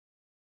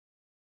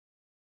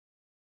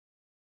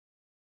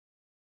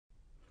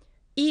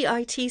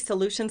EIT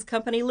Solutions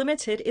Company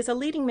Limited is a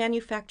leading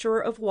manufacturer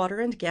of water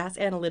and gas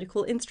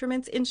analytical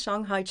instruments in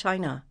Shanghai,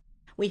 China.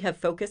 We have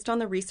focused on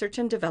the research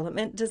and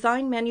development,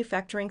 design,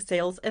 manufacturing,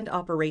 sales, and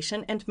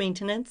operation and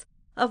maintenance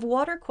of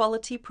water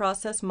quality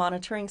process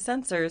monitoring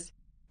sensors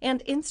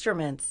and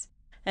instruments,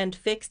 and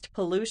fixed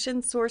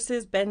pollution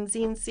sources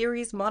benzene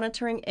series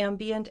monitoring,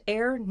 ambient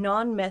air,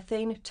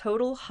 non-methane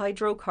total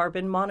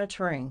hydrocarbon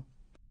monitoring.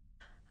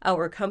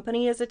 Our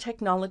company is a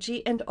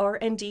technology and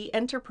R&D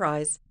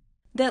enterprise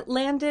that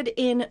landed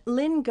in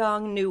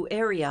Lingang New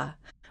Area.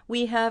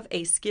 We have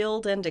a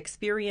skilled and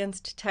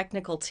experienced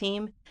technical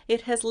team.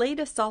 It has laid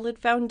a solid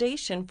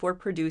foundation for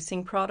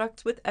producing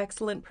products with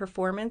excellent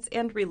performance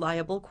and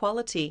reliable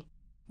quality.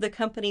 The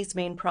company's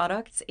main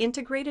products: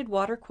 integrated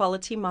water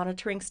quality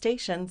monitoring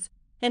stations,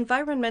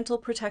 environmental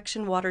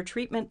protection water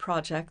treatment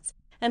projects,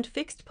 and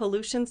fixed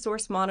pollution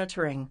source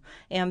monitoring,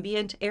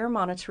 ambient air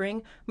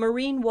monitoring,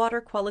 marine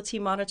water quality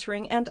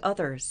monitoring, and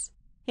others.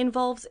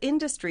 Involves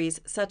industries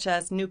such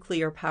as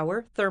nuclear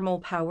power, thermal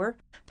power,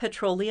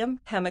 petroleum,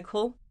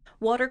 chemical,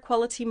 water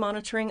quality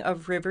monitoring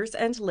of rivers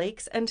and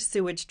lakes and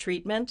sewage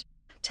treatment,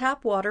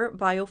 tap water,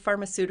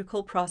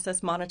 biopharmaceutical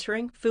process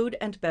monitoring, food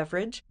and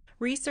beverage,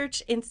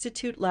 research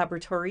institute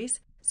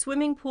laboratories,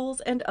 swimming pools,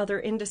 and other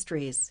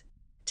industries.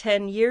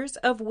 10 years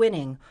of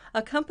winning,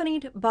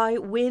 accompanied by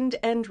wind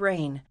and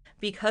rain.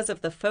 Because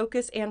of the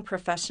focus and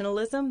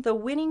professionalism, the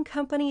winning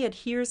company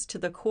adheres to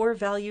the core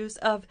values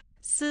of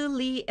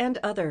Li and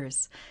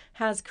others,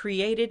 has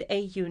created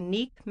a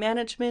unique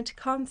management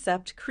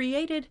concept,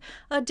 created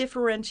a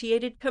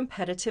differentiated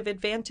competitive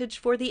advantage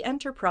for the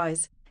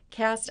enterprise,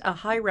 cast a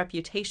high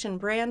reputation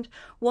brand,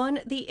 won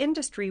the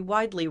industry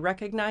widely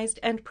recognized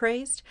and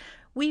praised.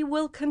 We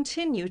will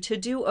continue to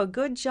do a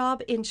good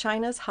job in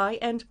China's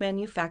high-end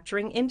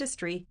manufacturing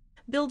industry,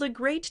 build a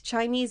great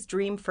Chinese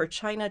dream for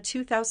China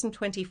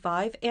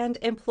 2025, and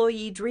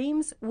employee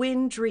dreams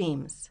win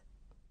dreams.